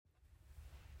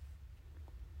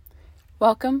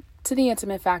Welcome to The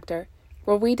Intimate Factor,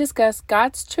 where we discuss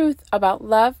God's truth about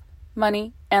love,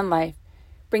 money, and life,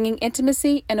 bringing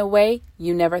intimacy in a way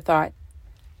you never thought.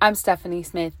 I'm Stephanie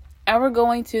Smith, and we're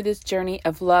going through this journey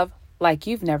of love like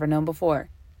you've never known before.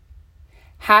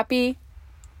 Happy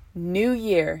New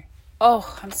Year.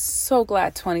 Oh, I'm so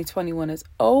glad 2021 is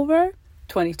over.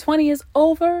 2020 is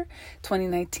over.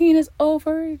 2019 is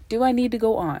over. Do I need to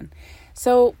go on?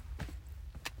 So,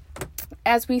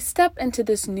 as we step into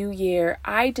this new year,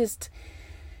 I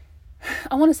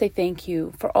want to say thank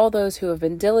you for all those who have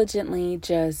been diligently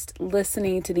just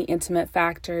listening to The Intimate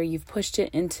Factor. You've pushed it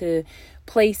into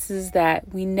places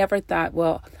that we never thought,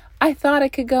 I thought I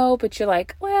could go, but you're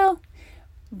like,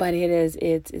 but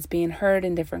it's being heard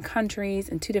in different countries,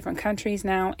 in 2 different countries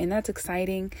now, and that's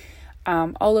exciting.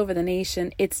 All over the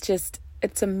nation.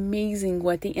 It's amazing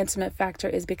what The Intimate Factor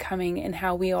is becoming and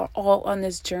how we are all on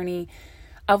this journey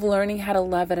of learning how to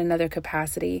love at another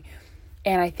capacity.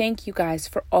 And I thank you guys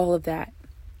for all of that.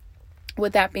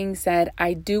 With that being said,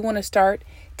 I do want to start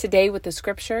today with the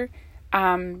scripture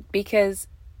because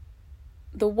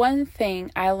the one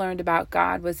thing I learned about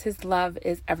God was His love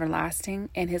is everlasting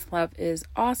and His love is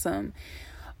awesome.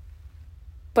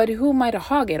 But who am I to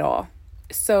hog it all?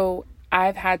 So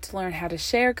I've had to learn how to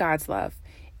share God's love.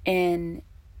 And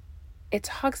it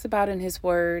talks about in His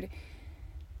word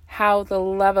how the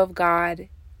love of God,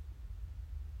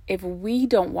 if we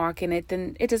don't walk in it,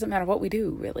 then it doesn't matter what we do,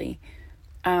 really.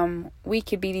 We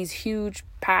could be these huge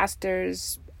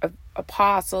pastors,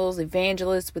 apostles,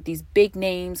 evangelists with these big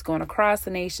names going across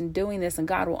the nation doing this, and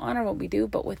God will honor what we do.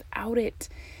 But without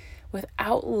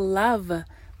love,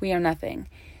 we are nothing.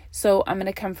 So I'm going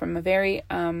to come from a very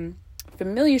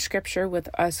familiar scripture with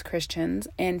us Christians.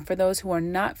 And for those who are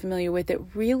not familiar with it,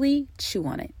 really chew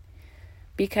on it.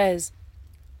 Because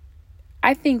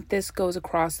I think this goes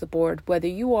across the board, whether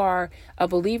you are a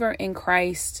believer in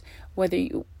Christ,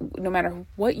 no matter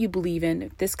what you believe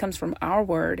in, this comes from our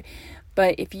word.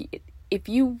 But if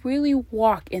you really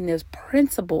walk in this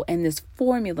principle and this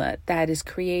formula that is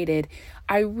created,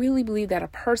 I really believe that a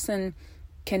person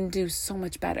can do so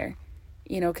much better,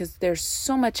 because there's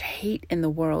so much hate in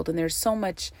the world and there's so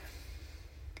much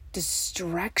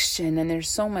distraction and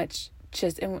there's so much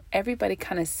and everybody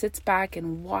kind of sits back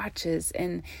and watches.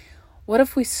 And what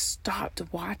if we stopped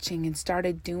watching and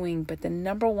started doing? But the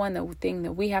number one thing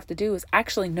that we have to do is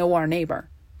actually know our neighbor.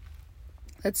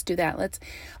 Let's do that. Let's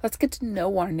get to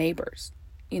know our neighbors.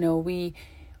 We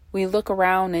look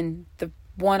around and the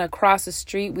one across the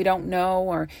street we don't know,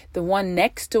 or the one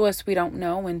next to us we don't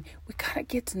know, and we gotta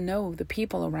get to know the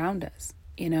people around us.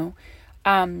 The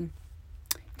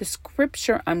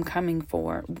scripture I'm coming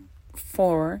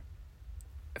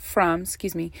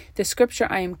the scripture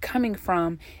I am coming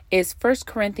from is 1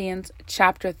 Corinthians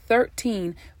chapter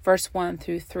 13, verse 1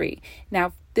 through 3.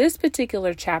 Now, this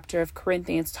particular chapter of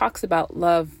Corinthians talks about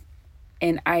love,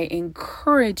 and I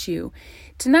encourage you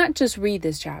to not just read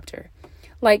this chapter.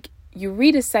 Like, you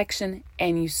read a section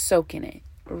and you soak in it.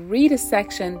 Read a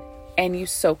section and you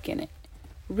soak in it.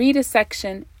 Read a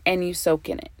section and you soak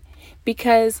in it.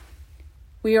 Because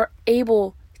we are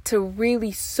able to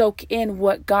really soak in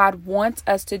what God wants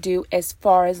us to do as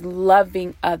far as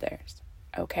loving others.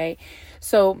 Okay?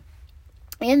 So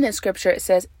in this scripture, it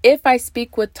says, if I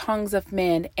speak with tongues of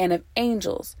men and of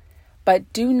angels,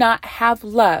 but do not have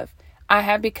love, I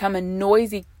have become a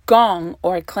noisy gong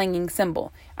or a clanging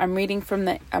cymbal. I'm reading from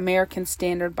the American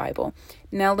Standard Bible.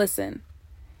 Now listen,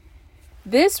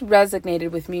 this resonated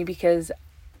with me because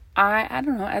I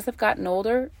don't know, as I've gotten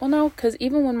older, because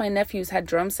even when my nephews had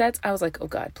drum sets, I was like, oh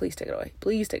God, please take it away.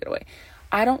 Please take it away.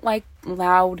 I don't like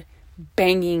loud,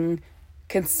 banging,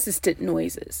 consistent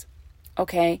noises.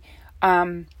 Okay.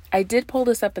 I did pull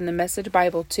this up in the Message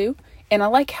Bible too. And I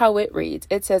like how it reads.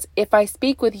 It says, if I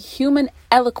speak with human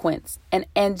eloquence and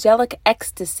angelic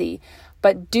ecstasy,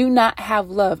 but do not have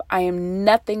love, I am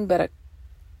nothing but a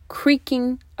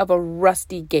creaking of a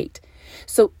rusty gate.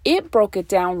 So it broke it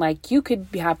down like you could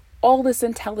have all this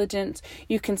intelligence.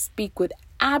 You can speak with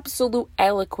absolute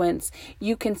eloquence.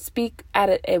 You can speak at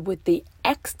it with the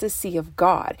ecstasy of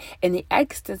God and the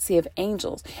ecstasy of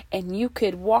angels. And you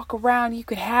could walk around. You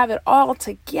could have it all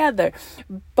together.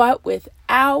 But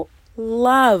without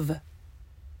love,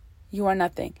 you are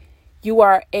nothing. You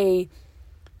are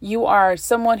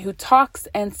someone who talks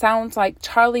and sounds like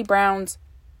Charlie Brown's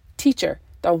teacher.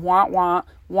 The wah wah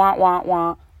wah wah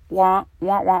wah wah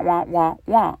wah wah wah wah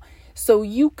wah. So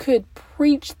you could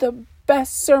preach the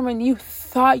best sermon you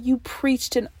thought you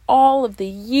preached in all of the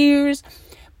years,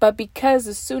 but because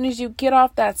as soon as you get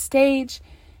off that stage,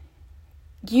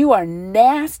 you are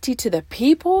nasty to the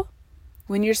people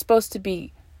when you're supposed to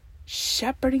be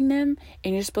shepherding them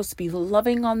and you're supposed to be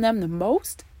loving on them the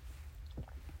most,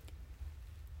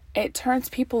 it turns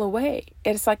people away.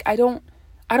 It's like, I don't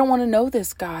want to know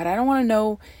this God. I don't want to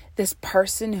know this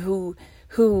person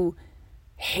who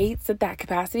hates at that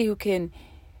capacity, who can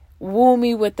woo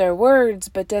me with their words,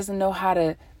 but doesn't know how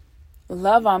to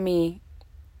love on me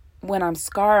when I'm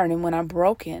scarred and when I'm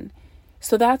broken.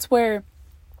 So that's where,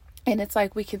 and it's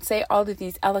like we can say all of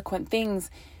these eloquent things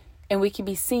and we can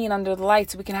be seen under the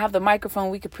lights. We can have the microphone.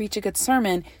 We could preach a good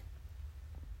sermon.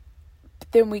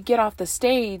 But then we get off the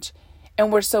stage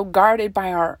and we're so guarded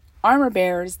by our armor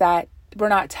bearers that we're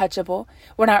not touchable.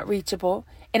 We're not reachable.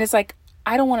 And it's like,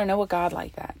 I don't want to know a God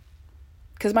like that.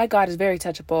 Because my God is very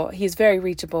touchable. He's very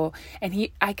reachable. And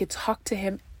I could talk to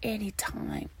him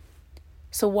anytime.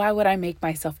 So why would I make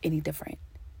myself any different?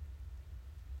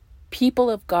 People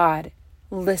of God,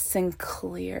 listen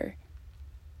clear.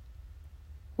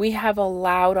 We have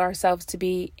allowed ourselves to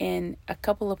be in a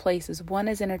couple of places. One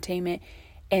is entertainment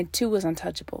and two is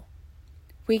untouchable.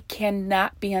 We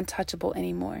cannot be untouchable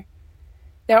anymore.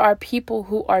 There are people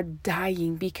who are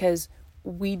dying because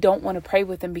we don't want to pray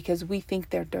with them because we think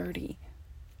they're dirty.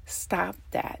 Stop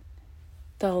that.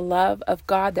 The love of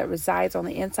God that resides on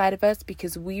the inside of us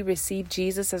because we receive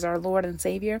Jesus as our Lord and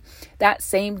Savior. That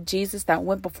same Jesus that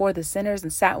went before the sinners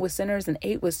and sat with sinners and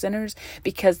ate with sinners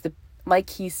because like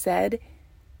he said,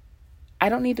 I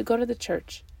don't need to go to the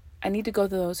church. I need to go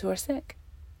to those who are sick.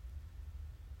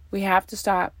 We have to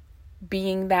stop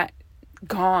being that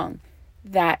gong,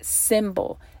 that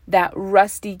cymbal, that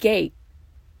rusty gate.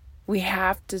 We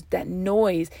have to, that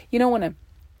noise. You know,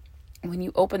 when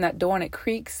you open that door and it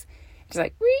creaks, it's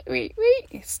like,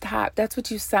 stop. That's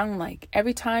what you sound like.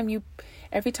 Every time you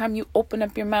open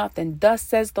up your mouth and thus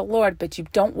says the Lord, but you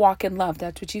don't walk in love.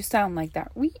 That's what you sound like,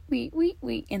 that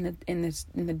in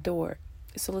the door.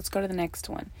 So let's go to the next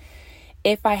one.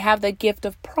 If I have the gift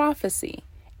of prophecy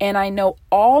and I know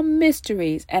all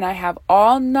mysteries and I have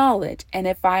all knowledge, and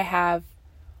if I have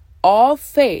all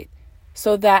faith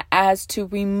so that as to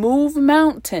remove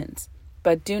mountains,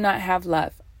 but do not have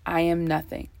love, I am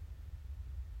nothing.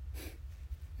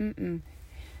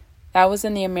 That was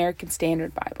in the American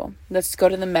Standard Bible. Let's go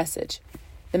to the Message.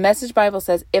 The Message Bible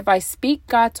says, if I speak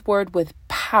God's word with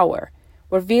power,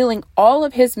 revealing all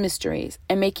of his mysteries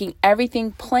and making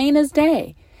everything plain as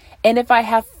day, and if I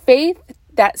have faith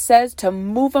that says to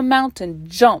move a mountain,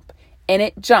 jump, and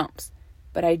it jumps,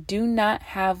 but I do not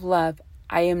have love,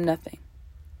 I am nothing.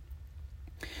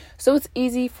 So it's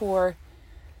easy for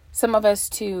some of us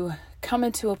to come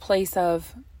into a place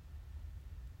of,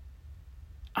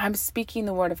 I'm speaking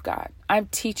the word of God. I'm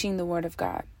teaching the word of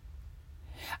God.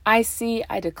 I see,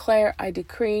 I declare, I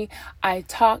decree, I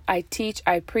talk, I teach,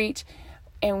 I preach,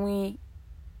 and we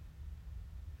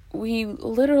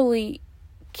literally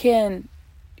can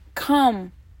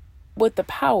come with the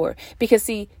power. Because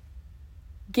see,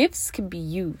 gifts can be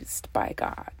used by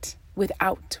God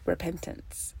without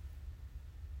repentance.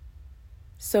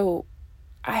 So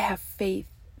I have faith.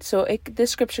 So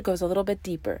this scripture goes a little bit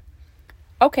deeper.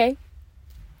 Okay.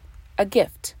 A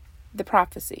gift, the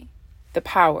prophecy, the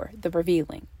power, the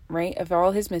revealing, right, of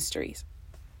all his mysteries.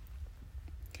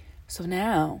 So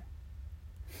now,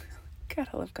 God,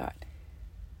 I love God.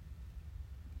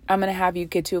 I'm going to have you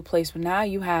get to a place where now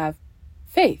you have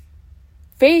faith.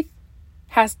 Faith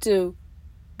has to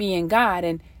be in God,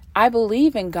 and I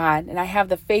believe in God, and I have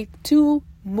the faith to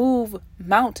move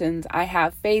mountains. I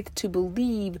have faith to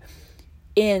believe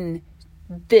in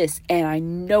this, and I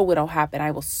know it'll happen.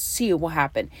 I will see it will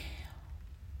happen.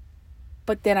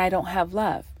 But then I don't have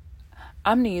love.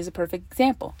 I'm going to use a perfect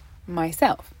example,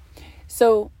 myself.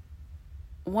 So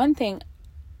one thing,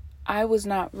 I was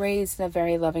not raised in a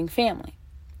very loving family.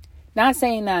 Not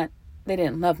saying that they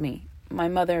didn't love me. My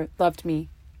mother loved me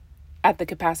at the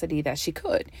capacity that she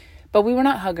could. But we were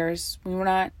not huggers. We were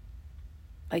not,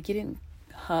 like, you didn't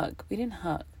hug. We didn't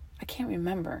hug. I can't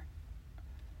remember.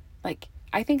 Like,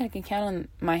 I think I can count on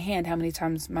my hand how many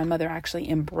times my mother actually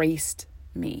embraced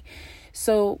me.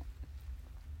 So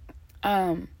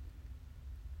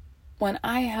when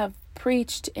I have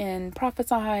preached and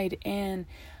prophesied and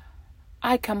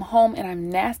I come home and I'm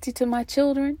nasty to my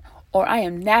children, or I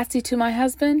am nasty to my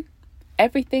husband,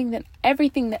 everything that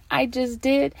I just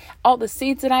did, all the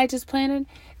seeds that I just planted,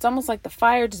 it's almost like the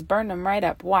fire just burned them right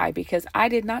up. Why? Because I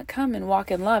did not come and walk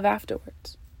in love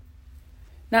afterwards.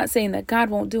 Not saying that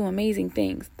God won't do amazing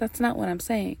things. That's not what I'm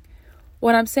saying.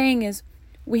 What I'm saying is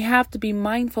we have to be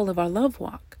mindful of our love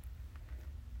walk.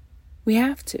 We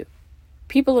have to.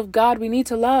 People of God, we need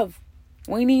to love.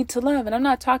 We need to love. And I'm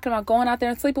not talking about going out there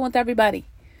and sleeping with everybody.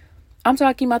 I'm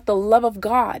talking about the love of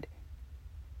God.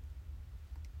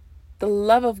 the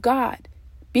love of God.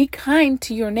 Be kind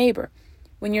to your neighbor.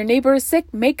 When your neighbor is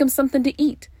sick, make him something to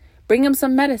eat. Bring him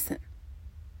some medicine.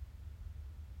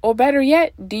 Or better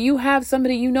yet, do you have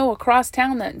somebody you know across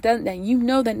town that you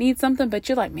know that needs something, but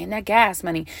you're like, man, that gas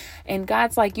money. And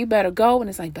God's like, you better go. And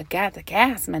it's like, but God, the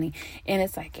gas money. And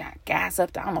it's like, yeah, gas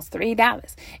up to almost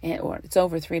 $3. Or it's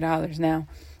over $3 now.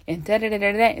 And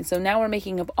da-da-da-da-da. And so now we're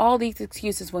making up all these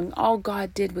excuses when all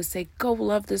God did was say, go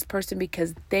love this person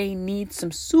because they need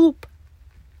some soup.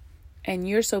 And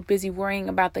you're so busy worrying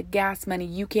about the gas money,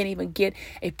 you can't even get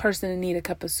a person in need a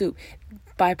cup of soup.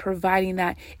 By providing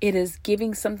that, it is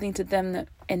giving something to them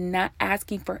and not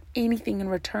asking for anything in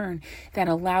return that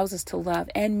allows us to love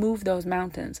and move those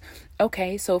mountains.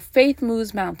 Okay, so faith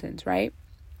moves mountains, right?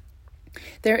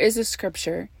 There is a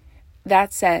scripture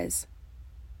that says,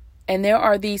 and there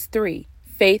are these three: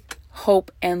 faith,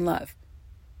 hope, and love.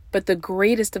 But the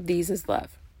greatest of these is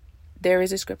love. There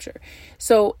is a scripture.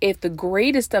 So if the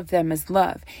greatest of them is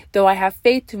love, though I have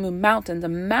faith to move mountains,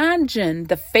 imagine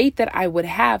the faith that I would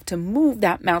have to move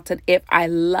that mountain if I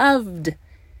loved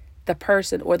the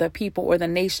person or the people or the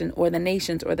nation or the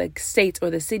nations or the states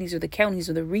or the cities or the counties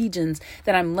or the regions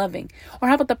that I'm loving. Or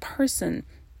how about the person?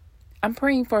 I'm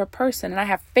praying for a person and I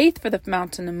have faith for the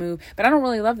mountain to move, but I don't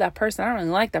really love that person. I don't really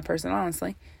like that person,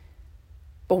 honestly.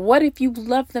 But what if you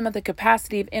love them at the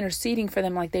capacity of interceding for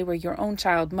them like they were your own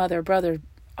child, mother, brother,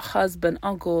 husband,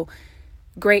 uncle,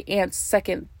 great aunt,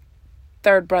 second,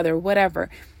 third brother, whatever.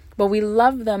 But we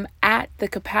love them at the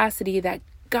capacity that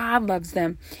God loves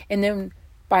them. And then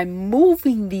by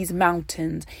moving these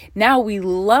mountains, now we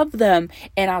love them.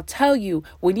 And I'll tell you,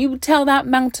 when you tell that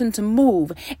mountain to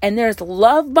move and there's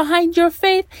love behind your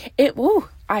faith,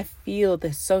 I feel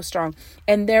this so strong.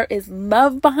 And there is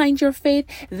love behind your faith.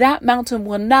 That mountain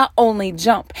will not only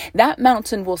jump, that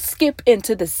mountain will skip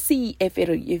into the sea if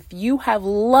you have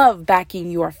love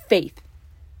backing your faith.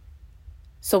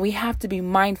 So we have to be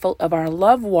mindful of our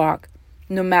love walk,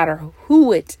 no matter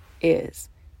who it is.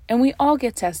 And we all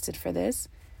get tested for this.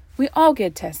 We all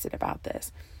get tested about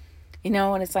this. And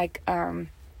it's like, I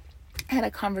had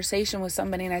a conversation with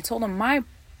somebody and I told them my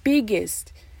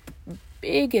biggest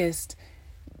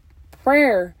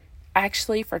prayer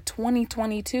actually for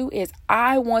 2022 is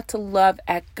I want to love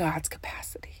at God's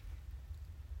capacity.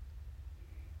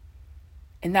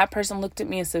 And that person looked at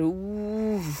me and said,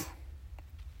 ooh,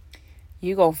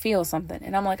 you gonna feel something.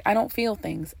 And I'm like, I don't feel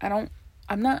things. I'm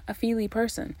not a feely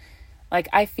person. Like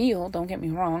I feel, don't get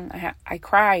me wrong. I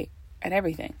cry at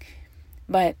everything.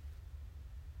 But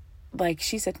like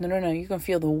she said, no, you're gonna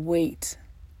feel the weight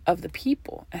of the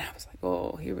people. And I was like,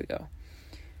 oh, here we go.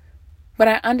 But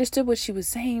I understood what she was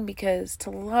saying, because to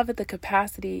love at the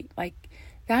capacity, like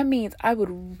that means I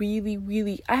would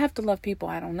really, I have to love people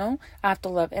I don't know. I have to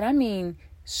love, and I mean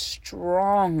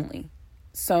strongly.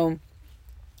 So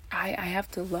I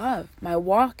have to love my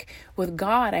walk with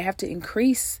God. I have to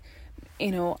increase.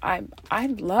 I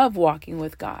love walking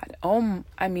with God.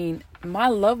 My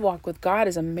love walk with God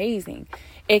is amazing.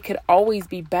 It could always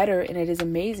be better, and it is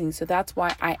amazing. So that's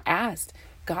why I asked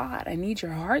God, I need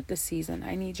your heart this season.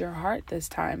 I need your heart this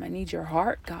time. I need your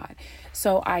heart, God.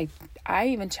 So I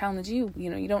even challenge you,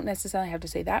 you don't necessarily have to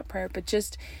say that prayer, but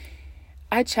just,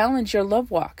 I challenge your love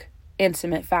walk,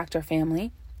 Intimate Factor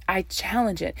family. I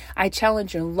challenge it. I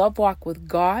challenge your love walk with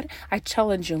God. I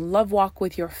challenge your love walk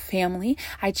with your family.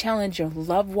 I challenge your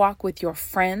love walk with your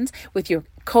friends, with your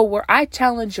coworkers. I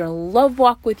challenge your love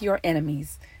walk with your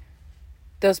enemies.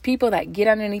 Those people that get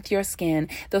underneath your skin,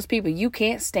 those people you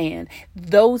can't stand,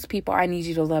 those people I need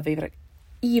you to love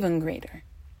even greater.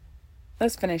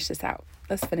 Let's finish this out.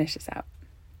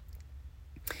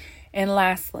 And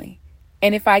lastly,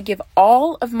 and if I give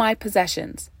all of my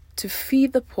possessions to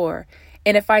feed the poor,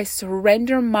 and if I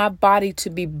surrender my body to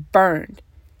be burned,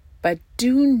 but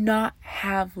do not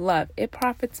have love, it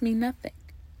profits me nothing.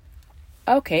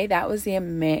 Okay, that was the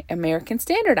American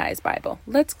Standardized Bible.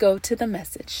 Let's go to the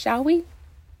Message, shall we?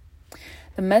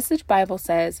 The Message Bible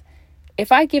says,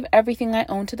 if I give everything I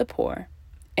own to the poor,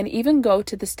 and even go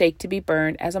to the stake to be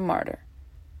burned as a martyr,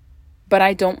 but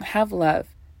I don't have love,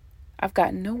 I've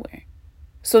gotten nowhere.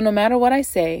 So no matter what I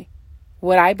say,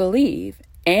 what I believe,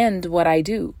 and what I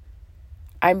do,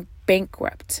 I'm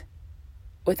bankrupt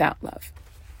without love.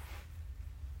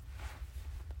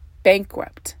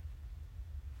 Bankrupt.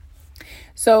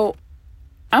 So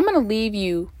I'm going to leave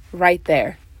you right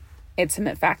there,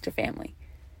 Intimate Factor family,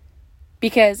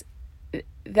 because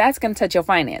that's going to touch your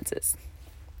finances.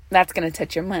 That's going to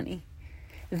touch your money.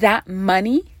 That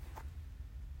money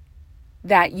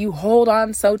that you hold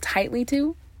on so tightly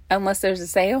to, unless there's a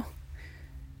sale,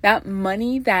 that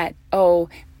money that,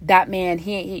 that man,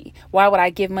 why would I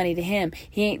give money to him?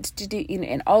 He ain't,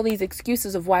 and all these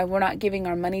excuses of why we're not giving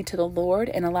our money to the Lord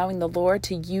and allowing the Lord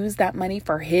to use that money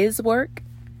for his work.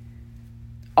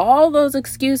 All those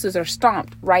excuses are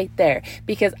stomped right there,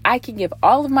 because I can give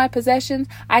all of my possessions.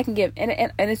 I can give,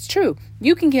 and it's true.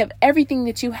 You can give everything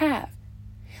that you have.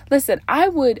 Listen,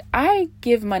 I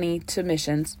give money to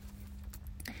missions,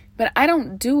 but I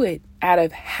don't do it out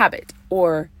of habit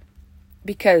or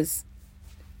because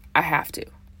I have to.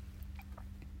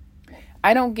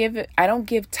 I don't give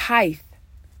tithe.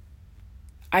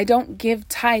 I don't give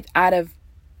tithe out of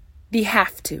the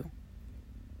have to.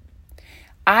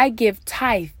 I give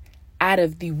tithe out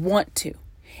of the want to.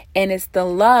 And it's the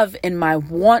love in my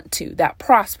want to that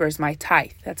prospers my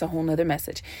tithe. That's a whole nother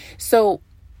message. So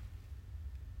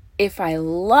if I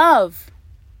love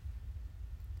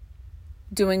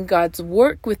doing God's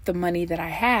work with the money that I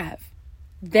have,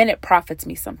 then it profits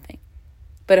me something.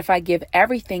 But if I give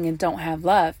everything and don't have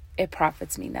love, it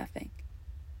profits me nothing.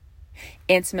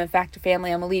 Intimate Factor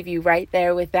family, I'm going to leave you right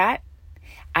there with that.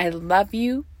 I love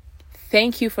you.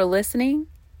 Thank you for listening.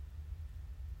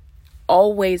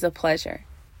 Always a pleasure.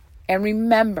 And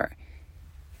remember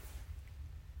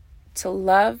to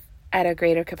love at a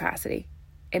greater capacity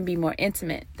and be more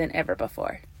intimate than ever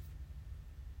before.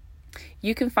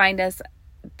 You can find us,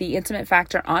 The Intimate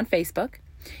Factor, on Facebook.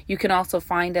 You can also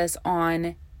find us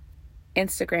on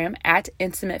Instagram at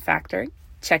Intimate Factor.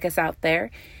 Check us out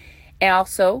there. And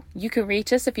also, you can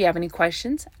reach us if you have any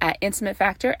questions at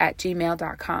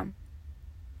intimatefactor@gmail.com.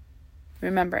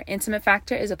 Remember, Intimate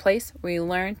Factor is a place where you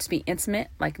learn to be intimate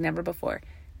like never before.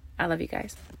 I love you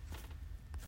guys.